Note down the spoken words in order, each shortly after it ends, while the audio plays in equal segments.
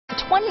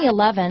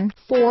2011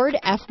 Ford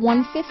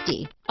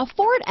F-150. A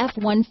Ford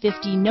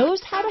F-150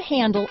 knows how to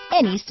handle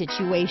any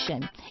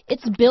situation.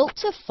 It's built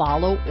to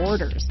follow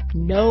orders,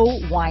 no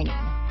whining.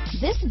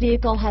 This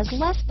vehicle has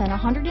less than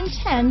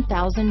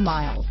 110,000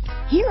 miles.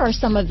 Here are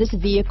some of this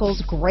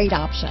vehicle's great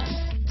options: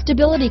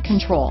 stability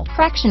control,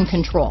 traction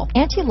control,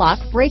 anti-lock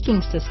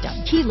braking system,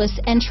 keyless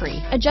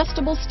entry,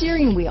 adjustable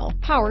steering wheel,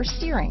 power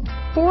steering,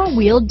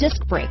 four-wheel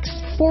disc brakes,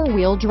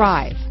 four-wheel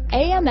drive,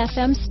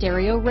 AM/FM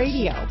stereo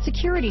radio,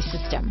 security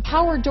system,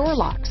 power door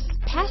locks,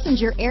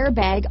 passenger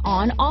airbag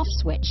on/off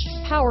switch,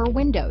 power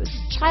windows,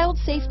 child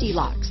safety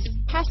locks,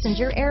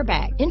 passenger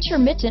airbag,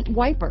 intermittent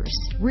wipers,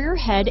 rear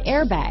head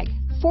airbag,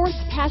 fourth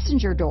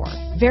passenger door,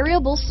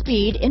 variable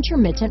speed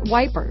intermittent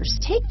wipers.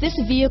 Take this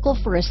vehicle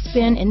for a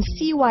spin and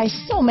see why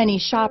so many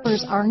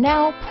shoppers are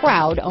now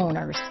proud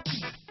owners.